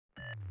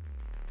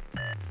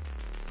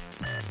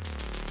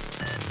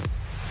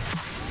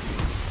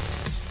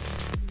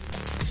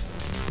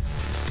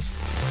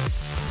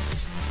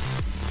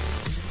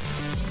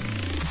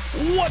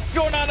What's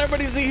going on,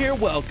 everybody? Z here.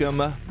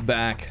 Welcome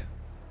back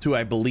to,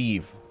 I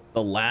believe,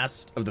 the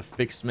last of the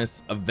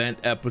Ficsmas event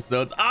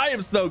episodes. I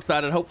am so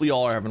excited. Hopefully you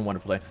all are having a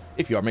wonderful day.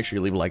 If you are, make sure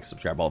you leave a like,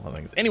 subscribe, all the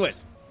things.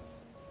 Anyways,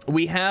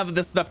 we have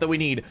the stuff that we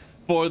need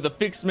for the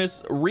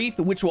Ficsmas wreath,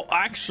 which will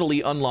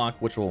actually unlock,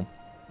 what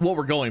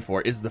we're going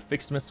for is the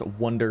Ficsmas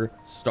Wonder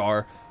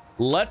Star.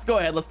 Let's go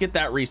ahead, let's get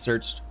that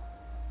researched,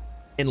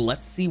 and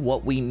let's see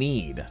what we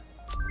need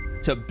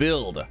to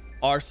build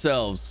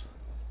ourselves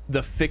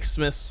the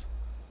Ficsmas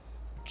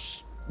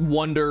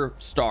Wonder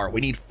Star. We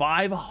need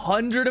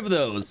 500 of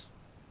those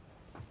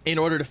in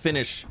order to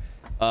finish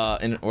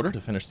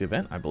the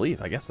event, I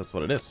believe. I guess that's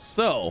what it is.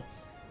 So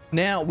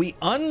now we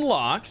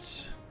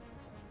unlocked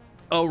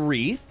a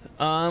wreath,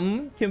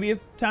 can be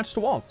attached to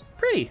walls.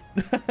 Pretty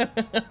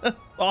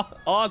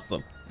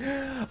awesome.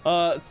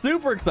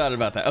 Super excited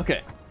about that.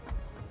 Okay,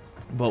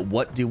 but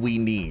what do we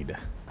need?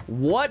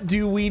 What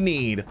do we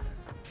need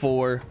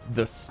for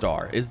the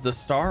star? Is the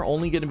star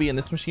only going to be in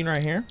this machine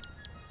right here?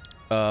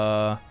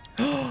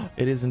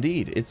 It is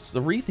indeed. It's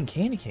the wreath and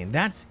candy cane.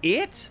 That's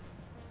it?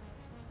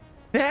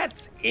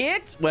 That's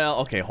it? Well,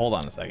 okay, hold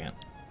on a second.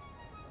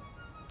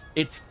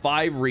 It's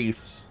 5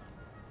 wreaths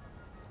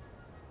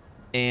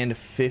and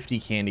 50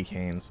 candy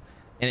canes,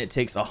 and it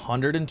takes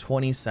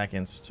 120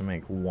 seconds to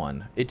make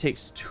one. It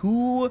takes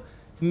 2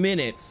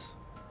 minutes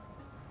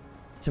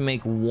to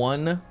make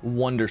one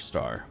Wonder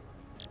Star.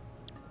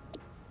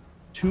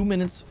 2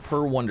 minutes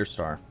per Wonder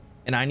Star.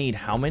 And I need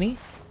how many?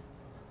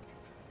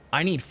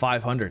 I need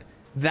 500.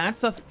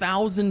 That's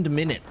 1,000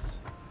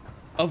 minutes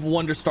of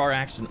Wonder Star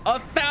action.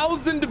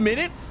 1,000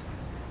 minutes?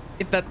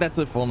 That's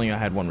if only I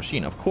had one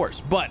machine, of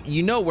course. But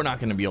you know we're not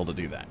going to be able to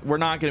do that. We're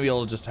not going to be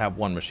able to just have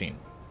one machine.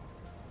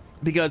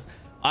 Because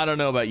I don't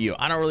know about you,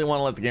 I don't really want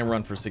to let the game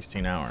run for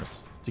 16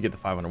 hours to get the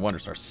 500 Wonder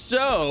Stars.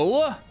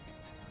 So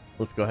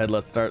let's go ahead.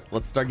 Let's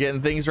start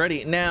getting things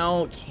ready.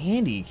 Now,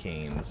 candy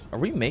canes. Are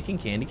we making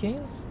candy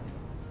canes?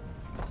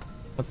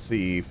 Let's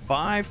see,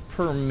 5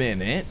 per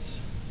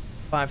minute.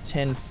 5,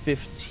 10,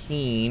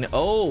 15.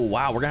 Oh,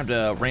 wow. We're gonna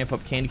have to ramp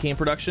up candy cane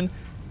production.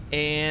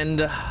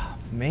 And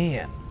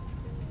man,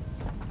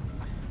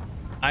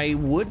 I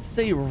would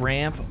say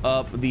ramp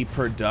up the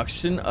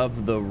production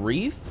of the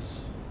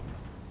wreaths,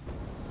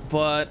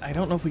 but I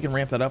don't know if we can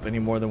ramp that up any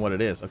more than what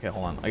it is. Okay,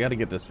 hold on. I got to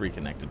get this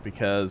reconnected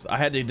because I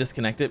had to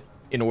disconnect it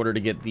in order to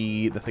get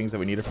the things that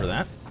we needed for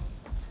that.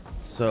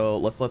 So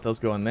let's let those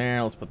go in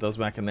there. Let's put those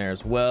back in there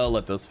as well.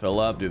 Let those fill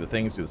up, do the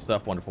things, do the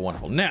stuff. Wonderful,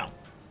 wonderful. Now,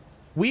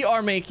 we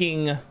are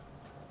making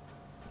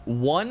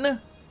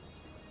 1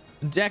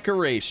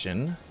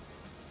 decoration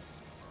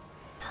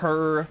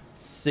per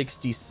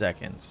 60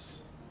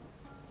 seconds.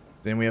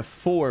 Then we have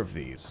 4 of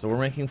these. So we're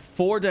making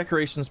 4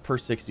 decorations per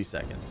 60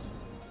 seconds.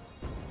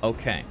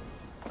 Okay.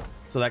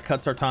 So that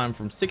cuts our time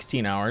from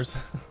 16 hours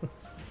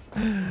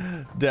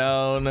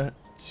down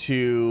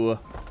to,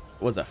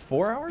 what was that,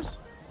 4 hours?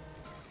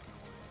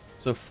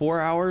 So 4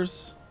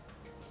 hours.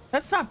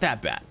 That's not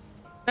that bad.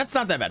 That's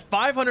not that bad.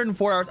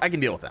 504 hours. I can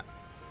deal with that.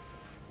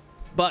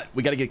 But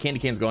we got to get candy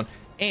canes going,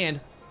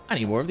 and I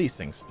need more of these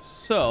things.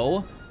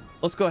 So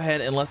let's go ahead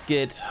and let's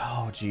get,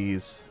 oh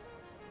geez,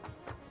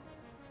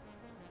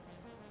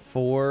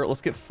 4.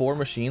 Let's get 4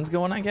 machines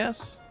going, I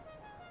guess.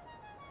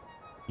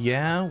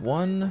 Yeah,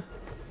 1,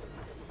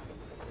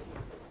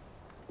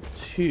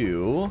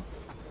 2.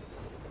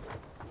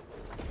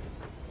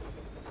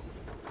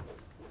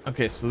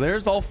 Okay, so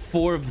there's all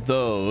 4 of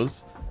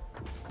those.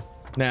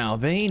 Now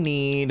they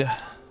need,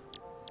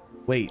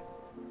 wait.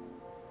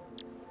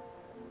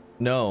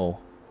 No,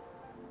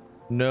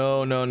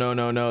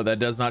 that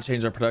does not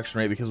change our production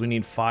rate because we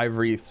need 5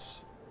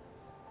 wreaths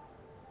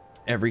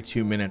every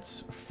 2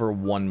 minutes for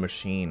 1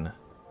 machine.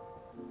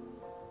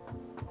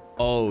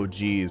 Oh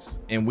geez,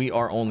 and we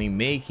are only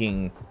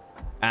making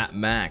at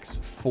max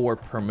 4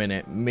 per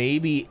minute,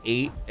 maybe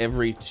 8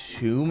 every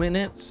 2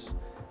 minutes.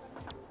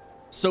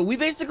 So we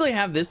basically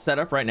have this set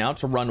up right now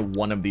to run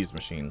 1 of these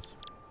machines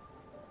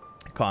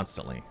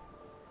constantly.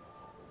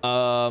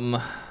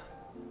 Oh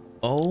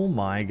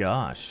my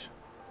gosh.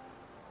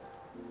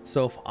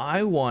 So if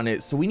I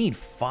wanted, so we need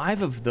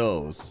 5 of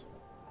those.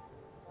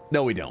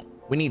 No, we don't.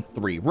 We need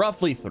 3,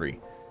 roughly 3.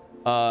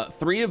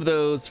 3 of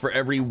those for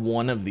every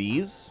 1 of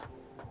these.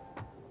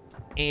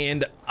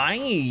 And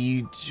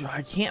I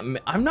can't,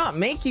 I'm not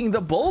making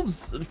the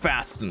bulbs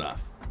fast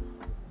enough.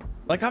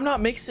 Like I'm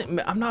not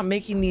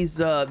making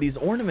these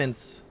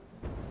ornaments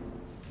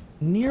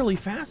nearly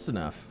fast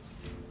enough.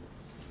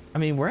 I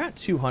mean, we're at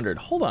 200.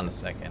 Hold on a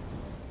second.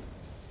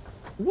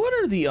 What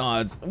are the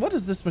odds? What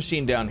is this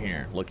machine down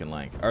here looking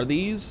like? Are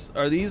these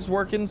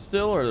working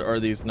still, or are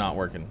these not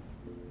working?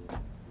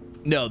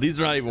 No, these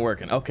are not even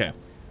working. Okay.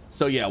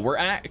 So yeah, we're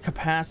at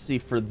capacity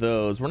for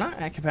those. We're not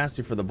at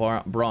capacity for the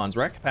bronze.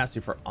 We're at capacity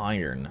for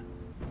iron.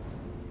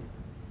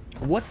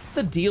 What's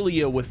the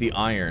dealio with the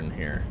iron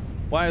here?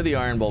 Why are the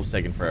iron bulbs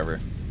taking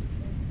forever?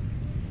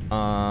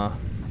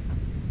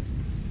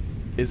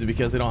 Is it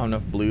because they don't have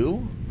enough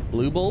blue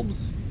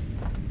bulbs?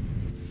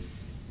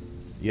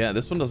 Yeah,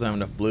 this one doesn't have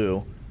enough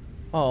blue.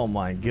 Oh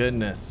my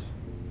goodness.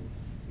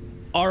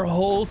 Our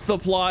whole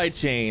supply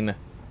chain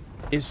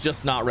is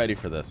just not ready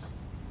for this.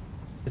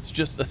 It's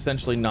just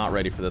essentially not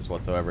ready for this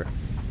whatsoever.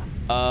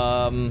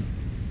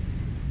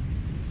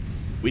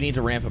 We need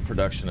to ramp up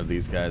production of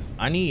these guys.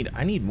 I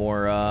need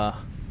more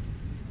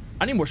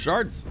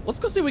shards. Let's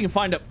go see if we can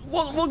find up.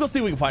 We'll go see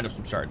if we can find up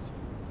some shards.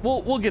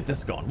 We'll get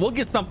this going. We'll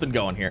get something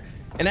going here.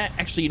 And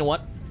actually, you know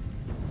what?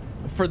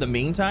 For the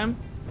meantime,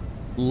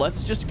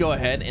 let's just go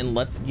ahead and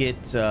let's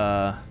get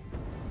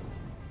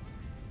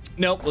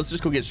nope, let's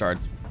just go get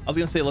shards. I was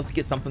gonna say let's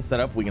get something set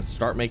up. We can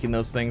start making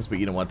those things, but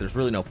you know what? There's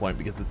really no point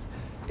because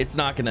it's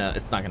not gonna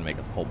make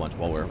us a whole bunch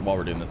while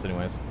we're doing this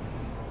anyways.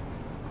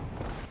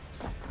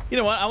 You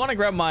know what? I want to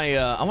grab my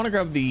I want to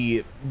grab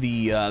the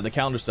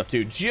calendar stuff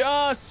too,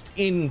 just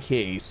in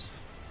case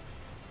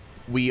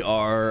we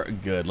are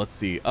good. Let's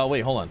see. Oh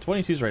wait, hold on.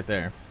 22's right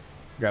there.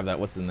 Grab that.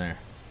 What's in there?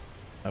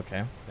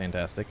 Okay,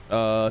 fantastic.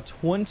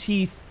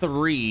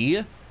 23.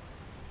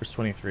 Where's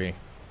 23?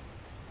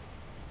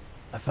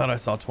 I thought I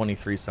saw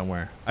 23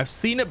 somewhere. I've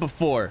seen it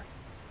before.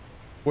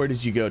 Where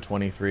did you go,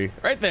 23?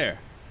 Right there.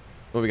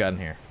 What we got in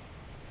here?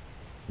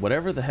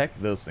 Whatever the heck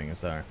those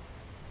things are.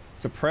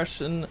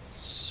 Suppression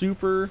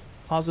superposition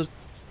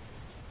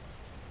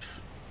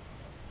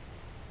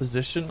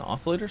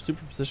oscillator?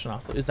 Superposition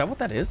oscillator? Is that what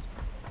that is?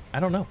 I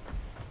don't know.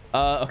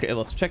 Okay,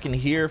 let's check in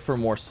here for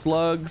more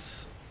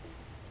slugs.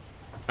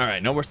 All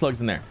right, no more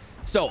slugs in there.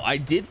 So I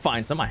did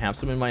find some. I have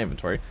some in my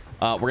inventory.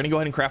 We're gonna go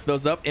ahead and craft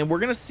those up, and we're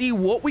gonna see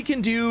what we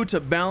can do to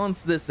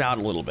balance this out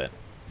a little bit.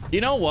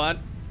 You know what?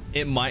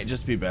 It might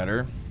just be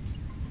better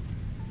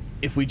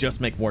if we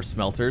just make more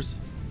smelters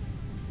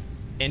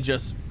and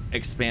just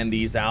expand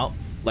these out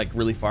like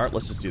really far.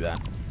 Let's just do that.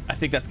 I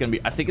think it's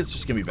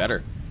just gonna be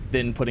better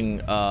than putting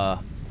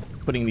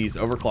these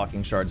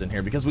overclocking shards in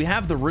here, because we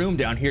have the room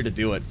down here to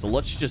do it. So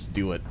let's just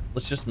do it.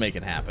 Let's just make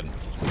it happen.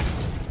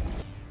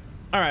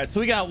 All right, so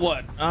we got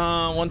what?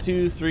 1,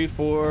 2, 3,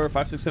 4,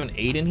 5, 6, 7,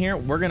 8 in here.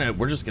 We're gonna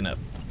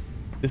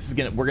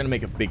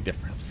make a big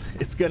difference.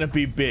 It's gonna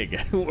be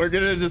big. We're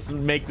gonna just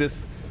make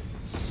this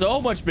so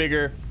much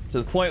bigger to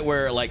the point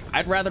where, like,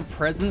 I'd rather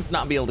presents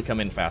not be able to come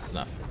in fast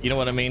enough. You know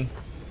what I mean?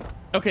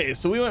 Okay,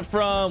 so we went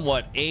from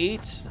what,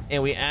 8,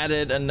 and we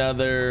added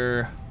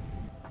another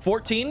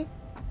 14.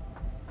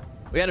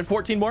 We added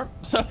 14 more.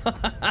 So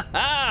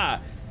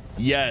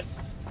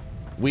yes,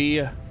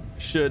 we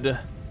should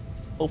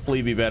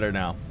hopefully be better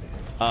now.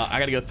 I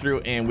gotta go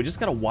through and we just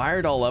gotta wire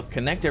it all up,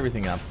 connect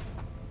everything up.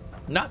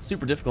 Not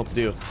super difficult to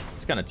do.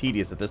 It's kind of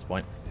tedious at this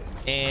point.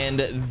 And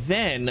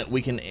then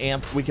we can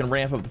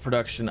ramp up the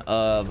production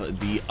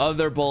of the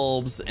other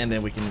bulbs, and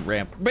then we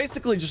can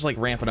basically just like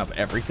ramping up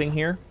everything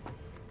here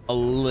a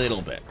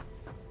little bit.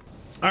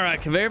 All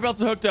right, conveyor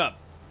belts are hooked up.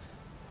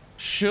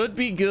 Should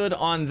be good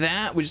on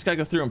that. We just gotta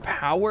go through and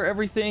power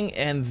everything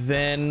and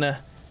then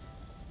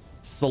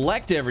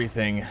select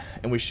everything,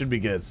 and we should be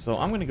good. So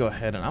I'm gonna go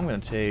ahead and I'm gonna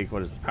take,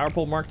 what is this, power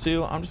pole Mark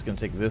II? I'm just gonna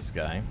take this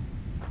guy.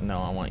 No,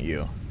 I want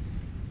you.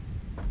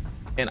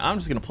 And I'm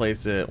just gonna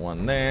place it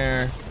one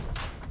there.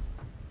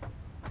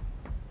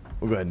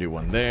 We'll go ahead and do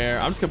one there.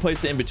 I'm just gonna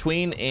place it in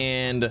between,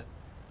 and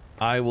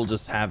I will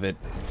just have it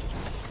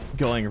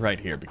going right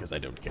here because I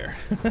don't care.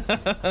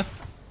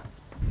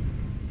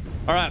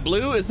 All right,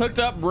 blue is hooked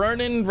up,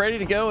 running, ready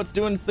to go. It's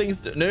doing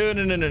things.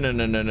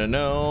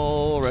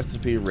 No.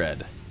 Recipe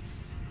red.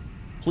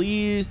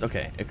 Please.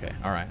 Okay.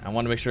 All right. I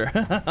want to make sure.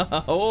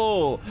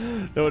 Oh,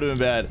 that would have been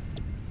bad.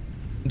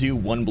 Do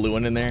one blue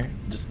one in there.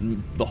 Just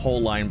the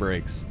whole line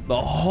breaks.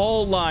 The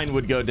whole line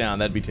would go down.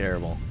 That'd be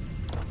terrible.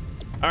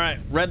 All right.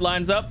 Red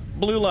line's up.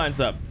 Blue line's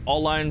up.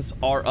 All lines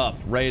are up.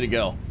 Ready to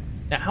go.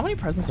 Now, how many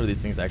presents are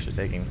these things actually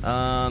taking?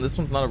 This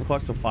one's not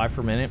overclocked, so 5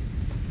 per minute.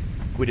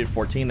 We did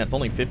 14. That's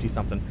only 50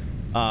 something.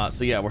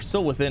 So yeah, we're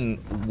still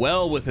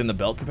well within the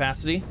belt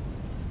capacity.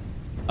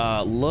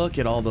 Look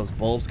at all those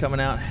bulbs coming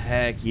out.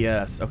 Heck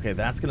yes. Okay,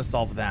 that's gonna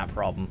solve that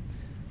problem.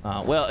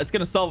 Well, it's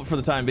gonna solve it for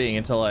the time being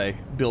until I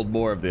build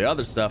more of the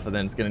other stuff, and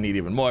then it's gonna need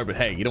even more. But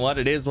hey, you know what?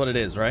 It is what it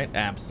is, right?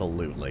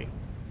 Absolutely.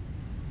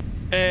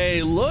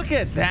 Hey, look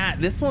at that.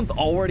 This one's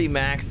already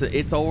maxed.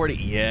 It's already,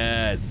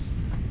 yes.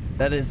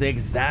 That is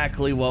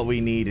exactly what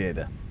we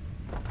needed.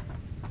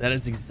 That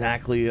is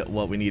exactly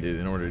what we needed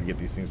in order to get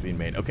these things being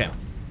made. Okay,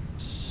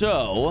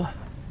 so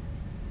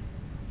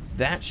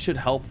that should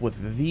help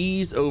with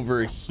these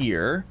over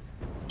here.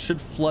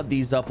 Should flood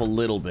these up a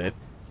little bit.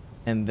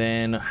 And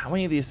then how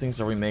many of these things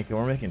are we making?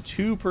 We're making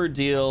 2 per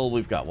deal.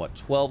 We've got what,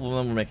 12 of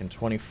them. We're making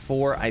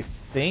 24, I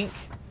think.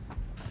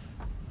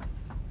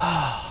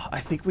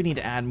 I think we need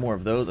to add more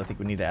of those. I think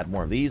we need to add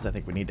more of these. I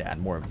think we need to add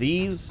more of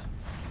these.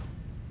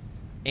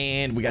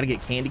 And we got to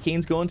get candy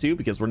canes going too,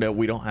 because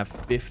we don't have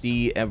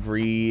 50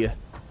 every.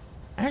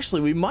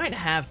 Actually, we might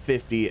have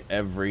 50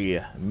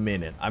 every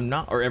minute.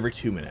 Or every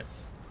 2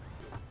 minutes.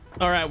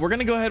 All right, we're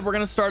gonna go ahead. We're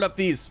gonna start up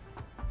these.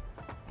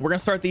 We're gonna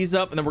start these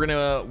up, and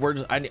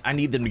then I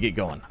need them to get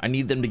going. I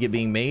need them to get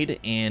being made,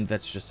 and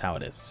that's just how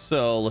it is.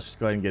 So let's just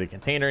go ahead and get a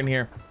container in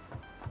here.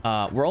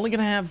 We're only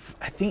gonna have,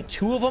 I think,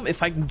 2 of them.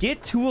 If I can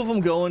get 2 of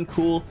them going,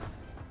 cool.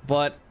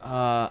 But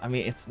I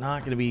mean, it's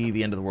not gonna be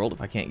the end of the world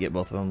if I can't get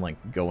both of them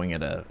like going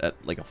at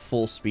like a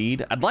full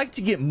speed. I'd like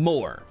to get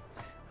more.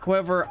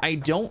 However, I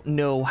don't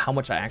know how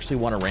much I actually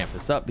want to ramp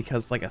this up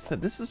because, like I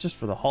said, this is just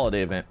for the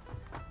holiday event.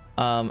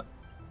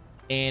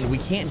 And we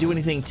can't do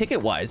anything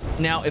ticket-wise.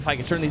 Now, if I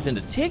can turn these into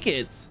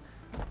tickets,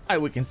 I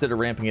would consider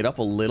ramping it up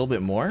a little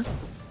bit more.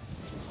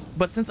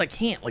 But since I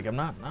can't, like, I'm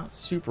not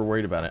super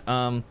worried about it.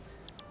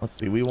 Let's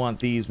see. We want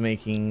these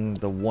making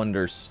the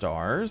Wonder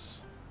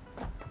Stars.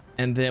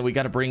 And then we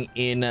got to bring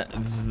in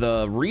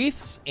the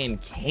wreaths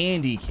and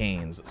candy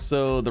canes.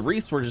 So the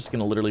wreaths we're just going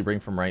to literally bring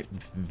from right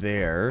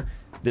there,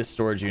 this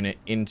storage unit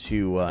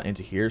into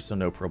here. So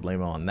no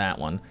problemo on that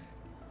one.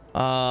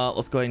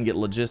 Let's go ahead and get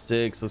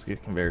logistics. Let's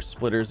get conveyor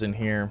splitters in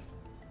here.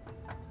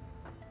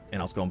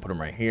 And let's go and put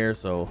them right here.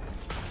 So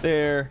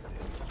there.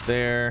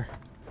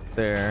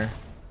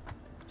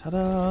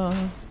 Ta-da.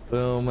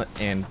 Boom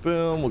and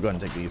boom. We'll go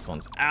ahead and take these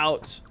ones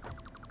out.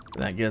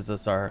 And that gives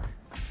us our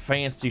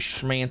fancy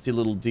schmancy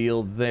little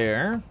deal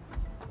there.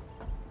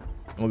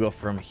 And we'll go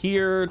from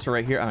here to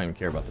right here. I don't even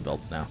care about the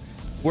belts now.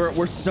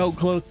 We're so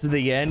close to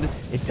the end,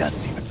 it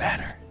doesn't even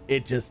matter.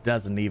 It just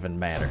doesn't even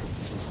matter.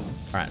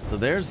 All right, so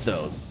there's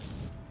those.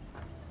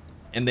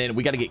 And then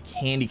we got to get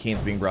candy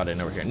canes being brought in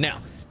over here. Now,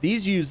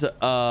 these use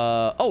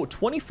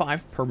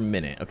 25 per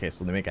minute. Okay,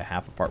 so they make a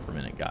half a part per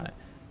minute. Got it.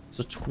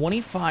 So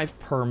 25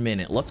 per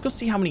minute. Let's go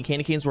see how many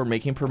candy canes we're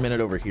making per minute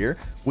over here.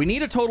 We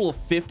need a total of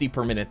 50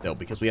 per minute though,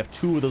 because we have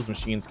 2 of those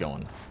machines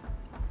going.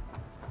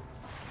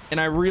 And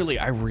I really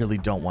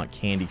don't want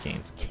candy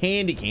canes.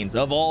 Candy canes,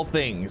 of all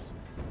things,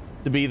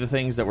 to be the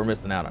things that we're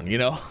missing out on, you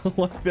know?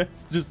 Like,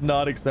 that's just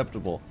not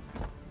acceptable.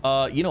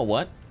 You know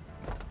what?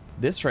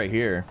 This right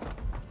here,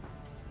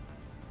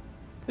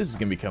 this is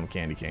gonna become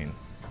candy cane.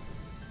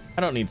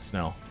 I don't need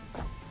snow.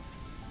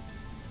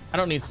 I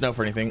don't need snow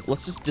for anything.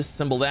 Let's just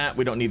disassemble that.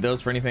 We don't need those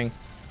for anything.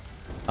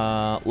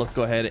 Let's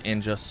go ahead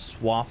and just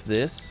swap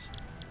this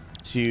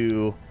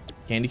to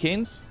candy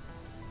canes.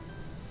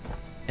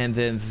 And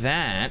then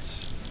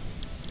that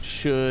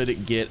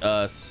should get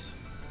us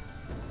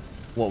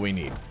what we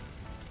need.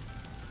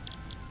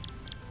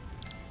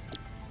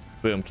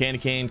 Boom, candy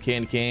cane,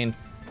 candy cane.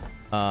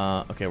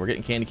 Okay, we're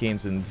getting candy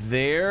canes in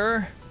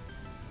there.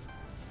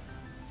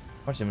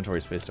 How much inventory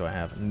space do I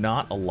have?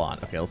 Not a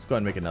lot. Okay, let's go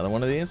ahead and make another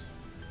one of these.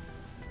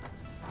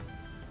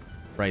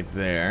 Right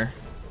there.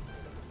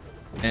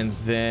 And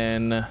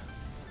then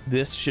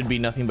this should be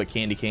nothing but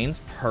candy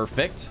canes.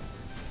 Perfect.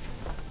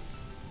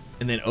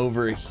 And then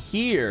over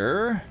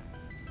here,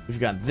 we've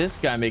got this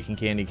guy making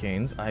candy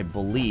canes, I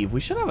believe. We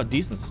should have a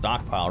decent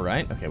stockpile,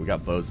 right? Okay, we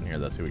got bows in here,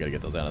 though, too. We got to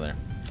get those out of there.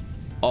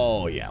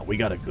 Oh, yeah, we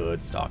got a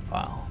good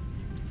stockpile.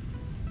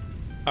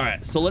 All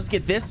right, so let's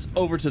get this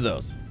over to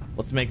those.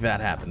 Let's make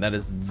that happen. That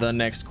is the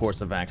next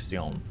course of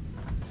action.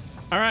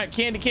 All right,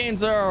 candy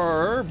canes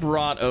are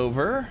brought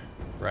over,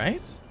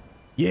 right?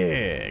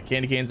 Yeah,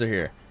 candy canes are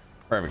here.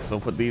 Perfect. So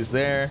we'll put these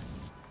there,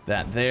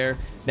 that there.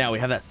 Now we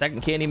have that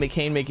second candy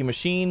cane making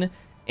machine,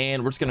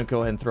 and we're just gonna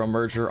go ahead and throw a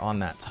merger on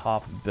that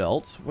top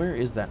belt. Where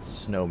is that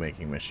snow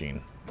making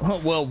machine? Oh,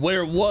 well,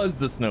 where was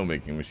the snow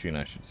making machine,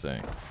 I should say?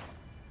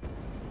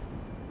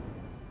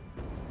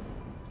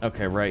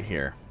 Okay, right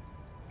here.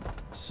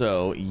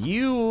 So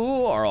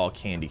you are all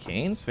candy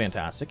canes.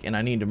 Fantastic. And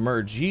I need to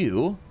merge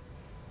you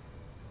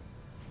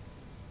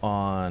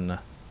on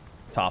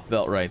top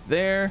belt right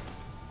there.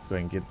 Go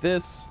ahead and get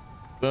this.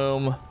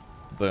 Boom.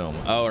 Boom.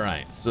 All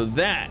right. So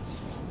that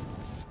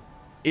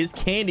is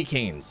candy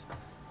canes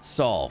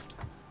solved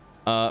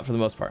for the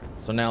most part.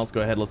 So now let's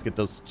go ahead. Let's get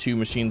those 2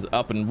 machines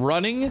up and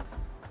running.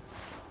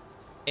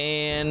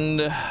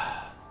 And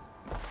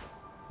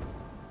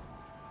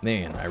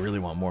man, I really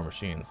want more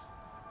machines.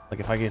 Like,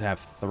 if I could have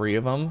 3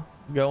 of them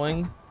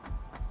going,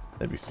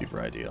 that'd be super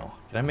ideal.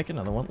 Can I make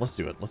another one? Let's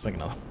do it. Let's make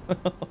another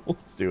one.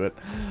 Let's do it.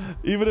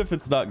 Even if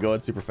it's not going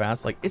super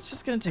fast, like, it's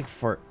just gonna take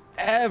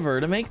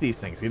forever to make these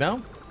things, you know?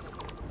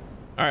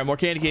 All right, more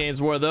candy canes.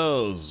 More of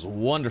those.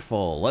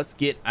 Wonderful. Let's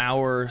get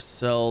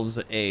ourselves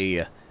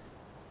a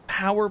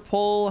power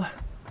pull.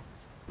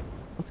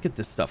 Let's get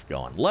this stuff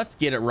going. Let's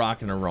get it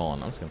rocking and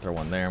rolling. I'm just gonna throw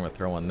one there. I'm gonna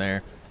throw one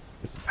there.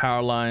 Get some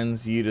power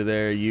lines. You to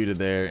there, you to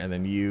there, and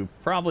then you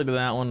probably to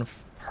that one.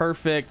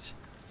 Perfect.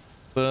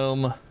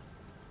 Boom.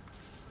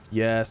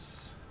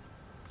 Yes.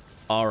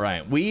 All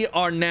right. We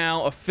are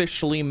now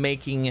officially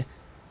making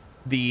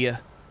the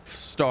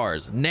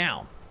stars.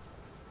 Now,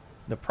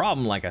 the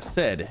problem, like I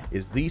said,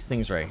 is these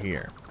things right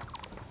here.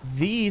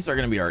 These are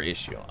going to be our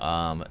issue.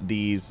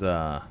 These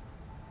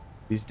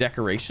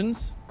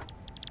decorations.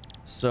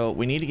 So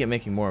we need to get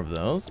making more of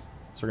those.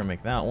 So we're going to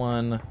make that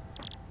one.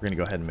 We're going to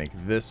go ahead and make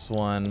this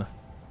one. And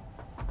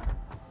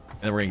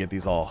then we're going to get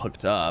these all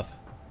hooked up.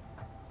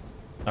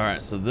 All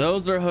right, so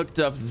those are hooked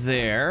up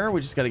there.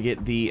 We just got to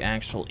get the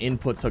actual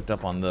inputs hooked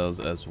up on those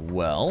as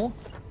well.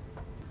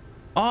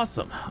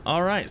 Awesome.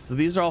 All right, so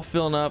these are all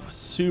filling up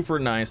super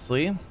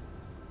nicely.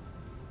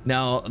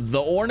 Now,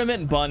 the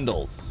ornament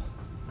bundles.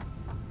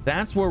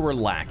 That's where we're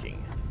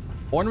lacking.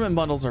 Ornament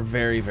bundles are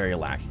very, very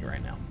lacking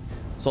right now.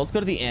 So let's go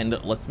to the end.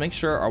 Let's make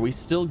sure, are we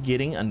still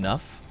getting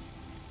enough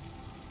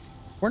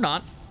We're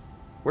not.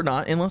 We're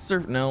not, unless they're,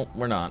 no,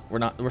 we're not.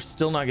 We're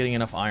still not getting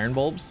enough iron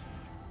bulbs,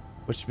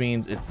 which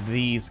means it's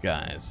these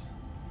guys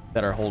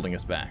that are holding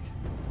us back.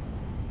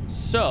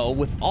 So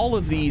with all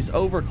of these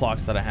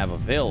overclocks that I have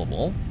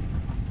available,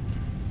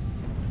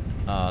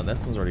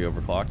 this one's already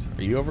overclocked.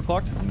 Are you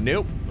overclocked?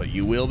 Nope, but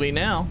you will be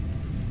now.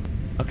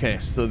 Okay,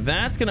 so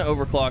that's gonna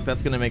overclock.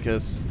 That's gonna make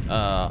us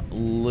a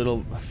little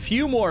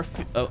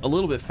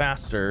bit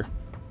faster.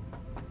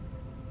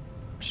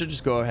 Should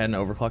just go ahead and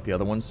overclock the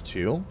other ones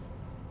too,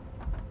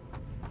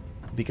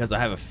 because I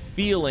have a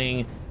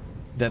feeling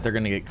that they're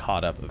gonna get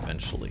caught up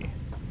eventually.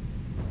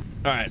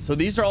 All right, so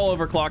these are all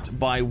overclocked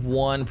by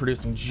one,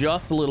 producing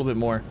just a little bit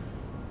more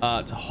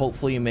to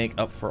hopefully make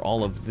up for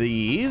all of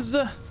these.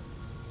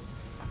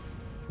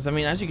 Because, I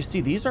mean, as you can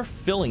see, these are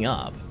filling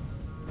up.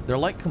 They're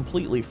like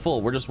completely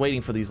full. We're just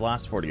waiting for these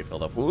last four to get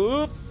filled up.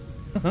 Whoop!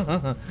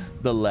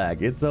 The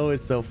lag. It's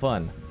always so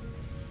fun.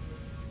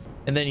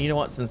 And then, you know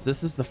what? Since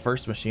this is the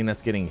first machine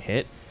that's getting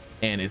hit,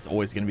 and it's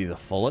always going to be the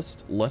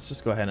fullest, let's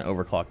just go ahead and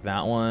overclock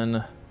that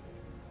one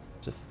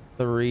to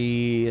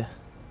 3.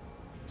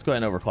 Let's go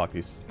ahead and overclock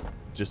these,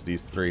 just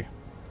these 3.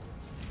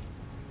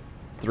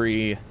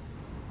 3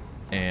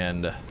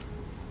 and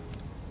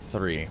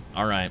 3.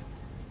 All right.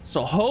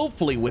 So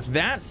hopefully with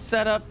that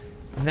setup,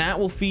 that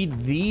will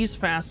feed these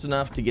fast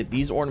enough to get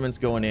these ornaments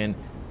going in,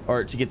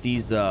 or to get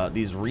these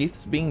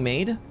wreaths being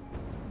made,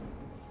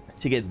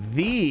 to get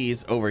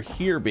these over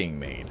here being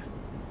made.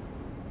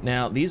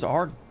 Now these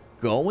are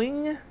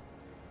going,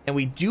 and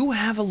we do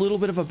have a little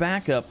bit of a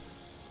backup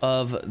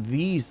of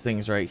these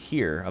things right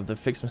here, of the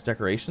Ficsmas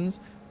decorations.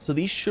 So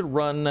these should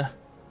run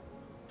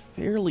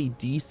fairly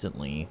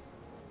decently.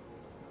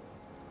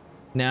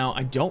 Now,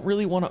 I don't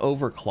really want to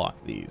overclock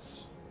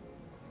these.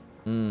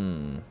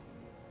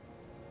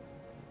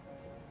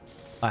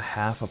 A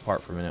half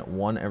apart per minute,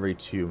 1 every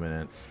 2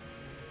 minutes.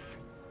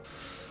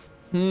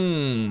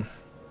 I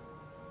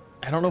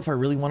don't know if I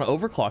really want to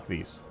overclock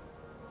these.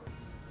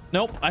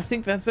 Nope, I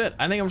think that's it.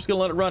 I think I'm just gonna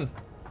let it run.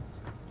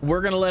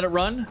 We're gonna let it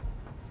run.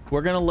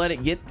 We're gonna let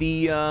it get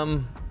the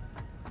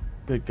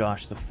good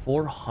gosh, the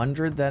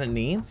 400 that it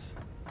needs,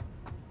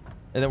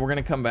 and then we're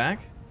gonna come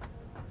back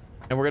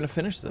and we're gonna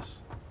finish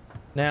this.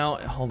 Now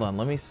hold on,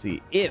 let me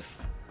see.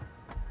 If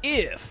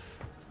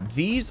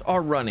these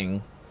are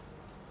running,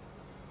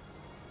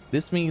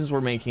 this means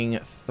we're making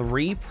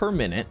 3 per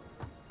minute,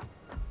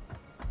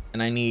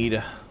 and I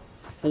need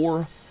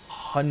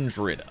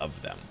 400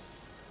 of them.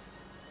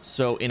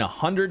 So in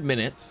 100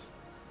 minutes,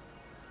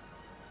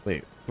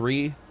 wait,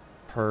 3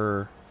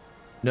 per,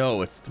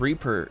 no, it's 3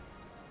 per,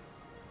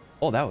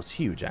 oh, that was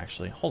huge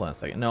actually. Hold on a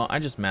second. No, I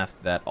just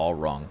mathed that all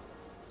wrong.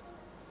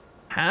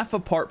 Half a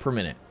part per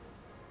minute.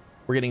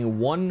 We're getting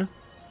 1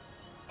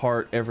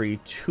 part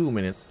every 2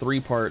 minutes, 3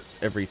 parts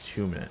every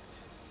 2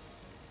 minutes.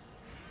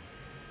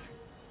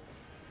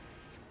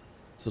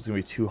 So it's gonna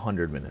be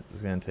 200 minutes.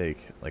 It's gonna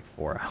take like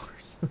 4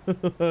 hours.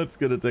 It's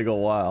gonna take a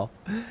while,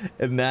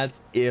 and that's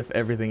if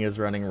everything is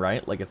running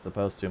right like it's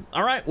supposed to.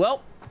 All right,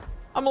 well,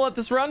 I'm gonna let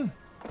this run,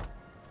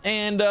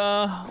 and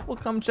we'll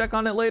come check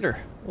on it later.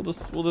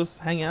 We'll just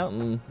hang out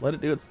and let it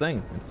do its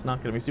thing. It's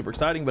not gonna be super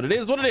exciting, but it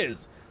is what it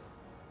is.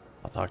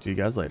 I'll talk to you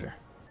guys later.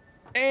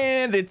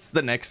 And it's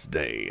the next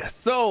day.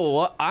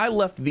 So I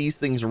left these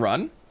things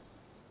run,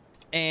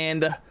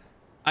 and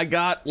I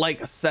got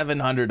like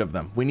 700 of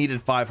them. We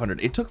needed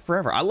 500. It took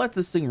forever. I let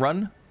this thing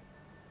run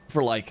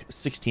for like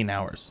 16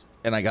 hours,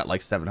 and I got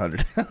like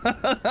 700.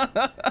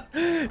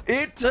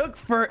 It took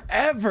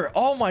forever.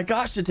 Oh my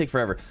gosh, it took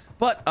forever.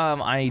 But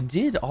I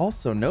did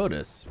also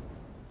notice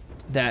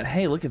that,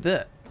 hey, look at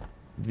that.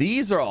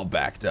 These are all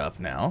backed up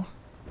now.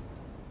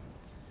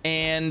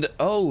 And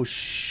oh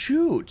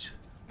shoot.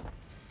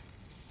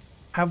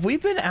 Have we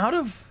been out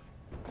of...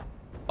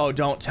 Oh,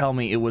 don't tell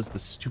me it was the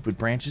stupid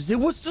branches. It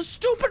was the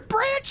stupid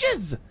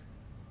branches!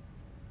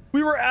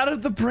 We were out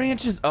of the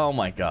branches. Oh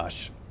my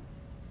gosh.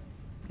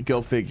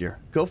 Go figure.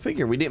 Go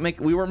figure. We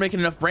weren't making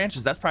enough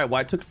branches. That's probably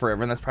why it took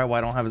forever, and that's probably why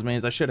I don't have as many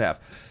as I should have.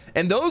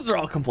 And those are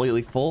all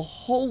completely full.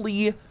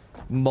 Holy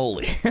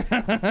moly.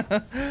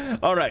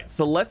 All right,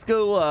 so let's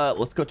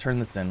go turn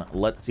this in.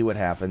 Let's see what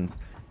happens.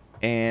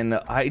 And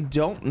I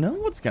don't know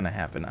what's gonna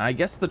happen. I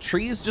guess the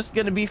tree is just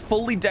gonna be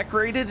fully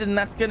decorated, and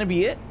that's gonna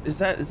be it. Is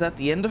that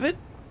the end of it?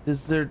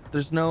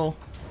 There's no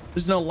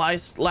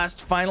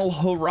last final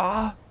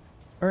hurrah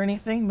or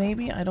anything?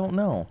 Maybe, I don't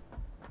know.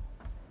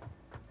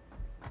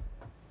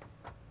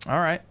 All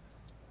right,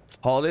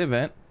 holiday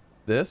event.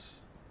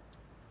 This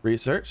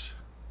research.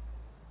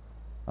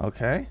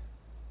 Okay.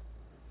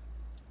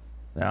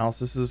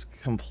 Analysis is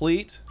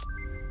complete.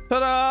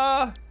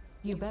 Ta-da!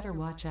 You better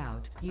watch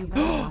out. You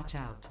better watch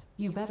out.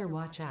 You better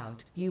watch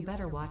out. You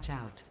better watch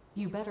out.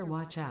 You better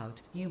watch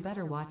out. You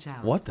better watch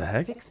out. What the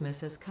heck?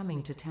 Ficsmas is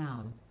coming to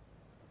town.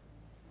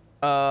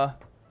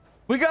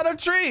 We got a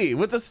tree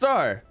with a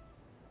star.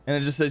 And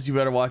it just says, you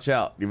better watch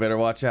out. You better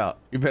watch out.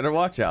 You better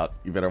watch out.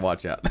 You better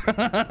watch out.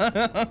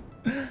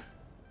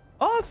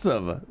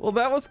 Awesome. Well,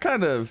 that was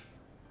kind of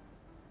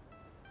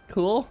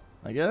cool,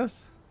 I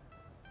guess.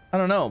 I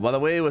don't know. By the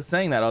way it was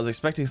saying that, I was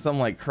expecting some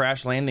like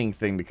crash landing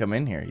thing to come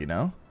in here, you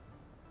know?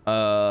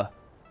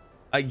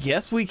 I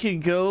guess we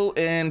could go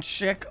and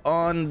check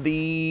on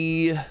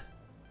the...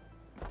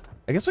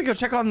 I guess we go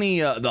check on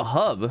the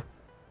hub,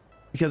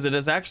 because it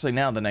is actually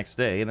now the next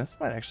day, and this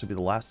might actually be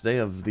the last day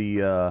of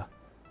the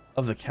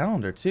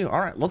calendar too. All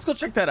right, let's go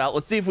check that out.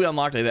 Let's see if we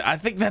unlocked anything. I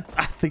think that's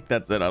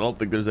it. I don't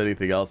think there's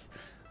anything else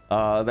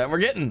that we're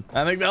getting.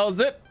 I think that was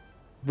it.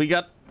 We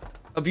got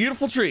a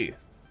beautiful tree,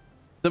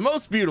 the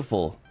most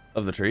beautiful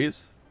of the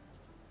trees.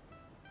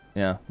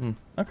 Yeah.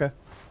 Okay.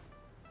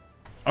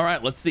 All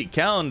right, let's see.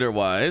 Calendar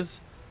wise,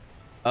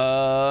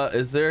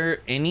 is there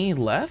any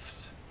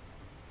left?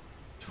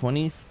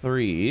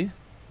 23.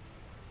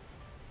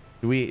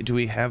 Do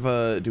we have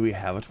a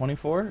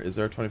 24? Is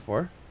there a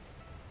 24?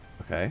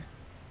 Okay.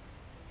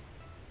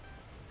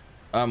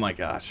 Oh my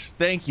gosh.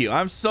 Thank you.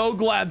 I'm so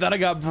glad that I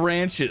got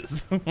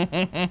branches. Is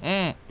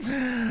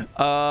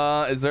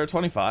there a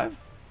 25?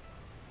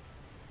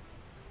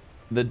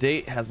 The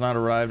date has not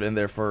arrived and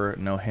therefore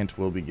no hint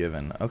will be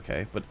given.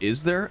 Okay, but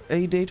is there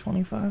a day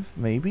 25?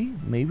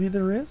 Maybe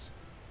there is.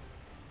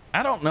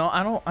 I don't know.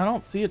 I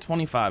don't see a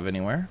 25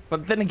 anywhere.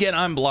 But then again,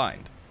 I'm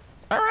blind.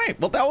 All right.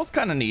 Well, that was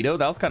kind of neato.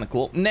 That was kind of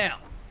cool. Now,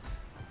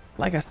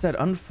 like I said,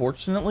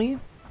 unfortunately,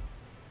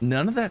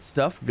 none of that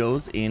stuff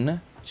goes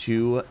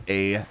into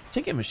a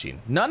ticket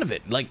machine. None of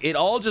it. Like, it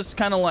all just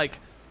kind of like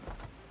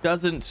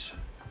doesn't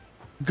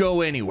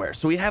go anywhere.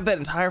 So we have that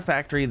entire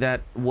factory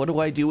that, what do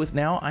I do with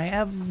now? I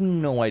have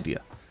no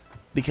idea,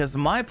 because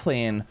my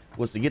plan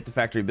was to get the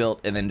factory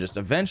built and then just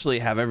eventually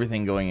have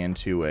everything going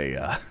into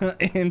a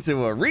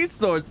into a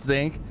resource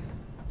sink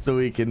so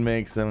we can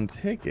make some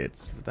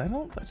tickets. But I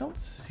don't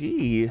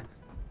see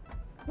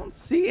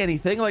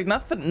anything. Like,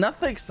 nothing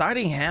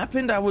exciting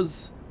happened. I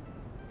was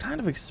kind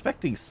of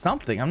expecting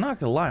something. I'm not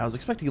gonna lie. I was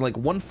expecting like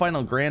one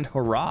final grand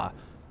hurrah,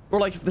 or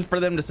like for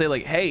them to say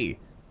like, hey,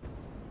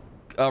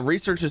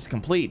 research is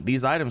complete.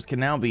 These items can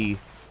now be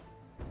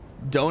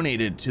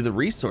donated to the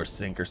resource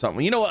sink or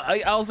something. You know what?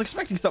 I was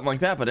expecting something like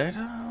that, but I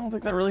don't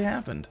think that really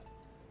happened.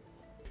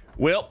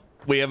 Well,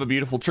 we have a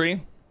beautiful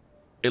tree.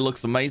 It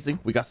looks amazing.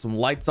 We got some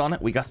lights on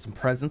it. We got some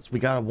presents. We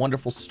got a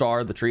wonderful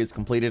star. The tree is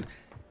completed.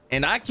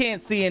 And I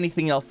can't see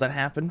anything else that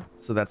happened.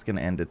 So that's going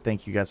to end it.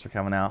 Thank you guys for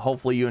coming out.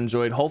 Hopefully you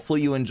enjoyed.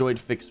 Hopefully you enjoyed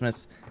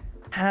Ficsmas.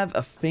 Have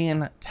a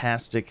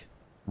fantastic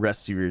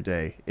rest of your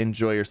day.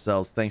 Enjoy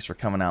yourselves. Thanks for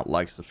coming out.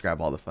 Like,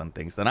 subscribe, all the fun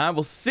things. And I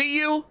will see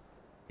you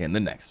in the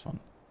next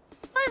one.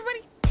 Bye,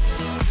 everybody.